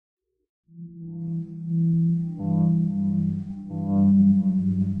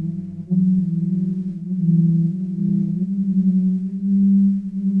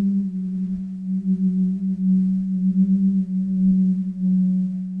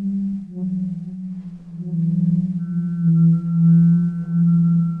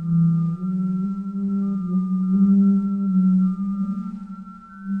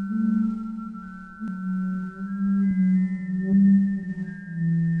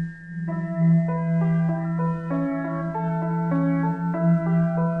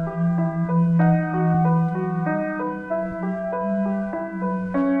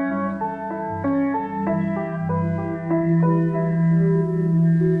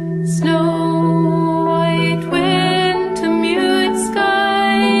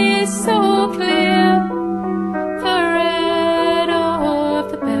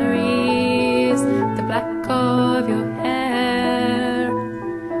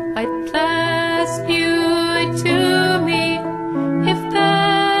I'd clasp you to me if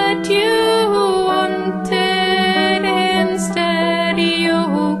that you wanted. Instead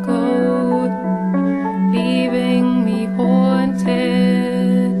you'll go, leaving me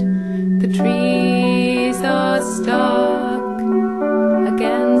haunted. The trees are stuck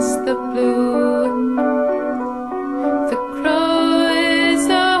against the blue. The crows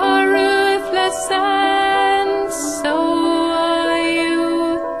are ruthless and so are you.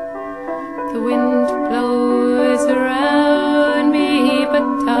 The wind blows around me but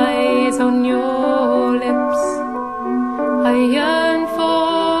dies on your lips. I yearn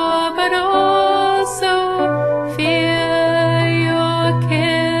for but also fear your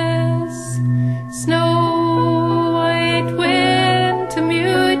kiss. Snow white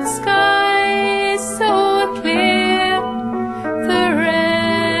wintermute sky so clear, the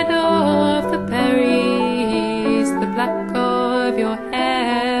red of the berries, the black of your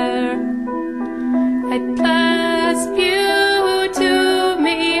hair. I'd clasp you to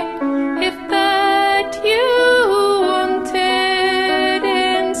me if that you wanted.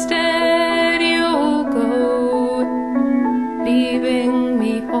 Instead you'll go, leaving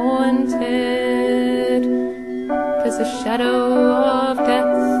me haunted. There's a shadow of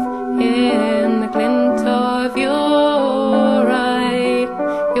death in the glint of your eye.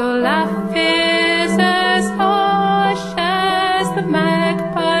 Your laugh is as harsh as the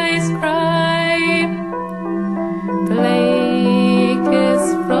magpie's cry. The lake is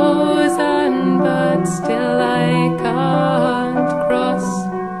frozen but still I can't cross.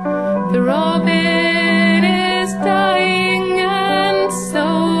 The robin is dying and so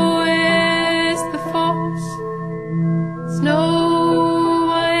is the fox. Snow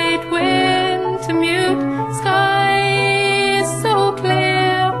white wintermute sky is so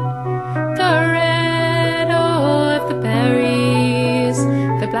clear, the red of the berries,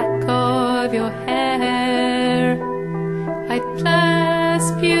 the black of your hair. I'd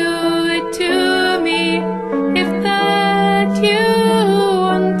clasp you to me if that you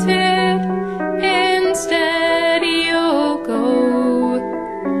wanted. Instead you'll go,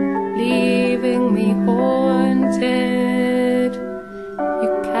 leaving me haunted. You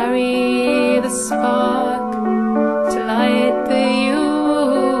carry the spark to light the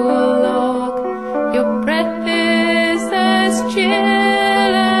Yule log. Your breath is as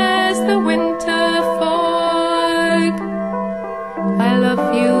chill as the winter fog. I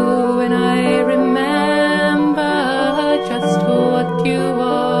love you and I remember just what you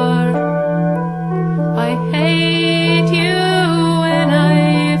are. I hate you and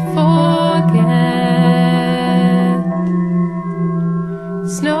I forget.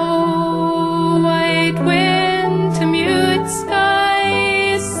 Snow white wintermute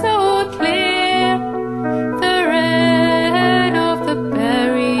sky so clear, the red of the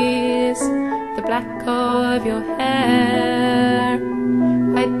berries, the black of your hair.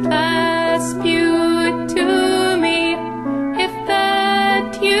 I'd clasp you to me if that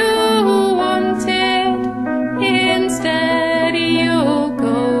you wanted. Instead you'll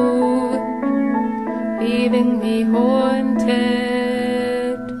go, leaving me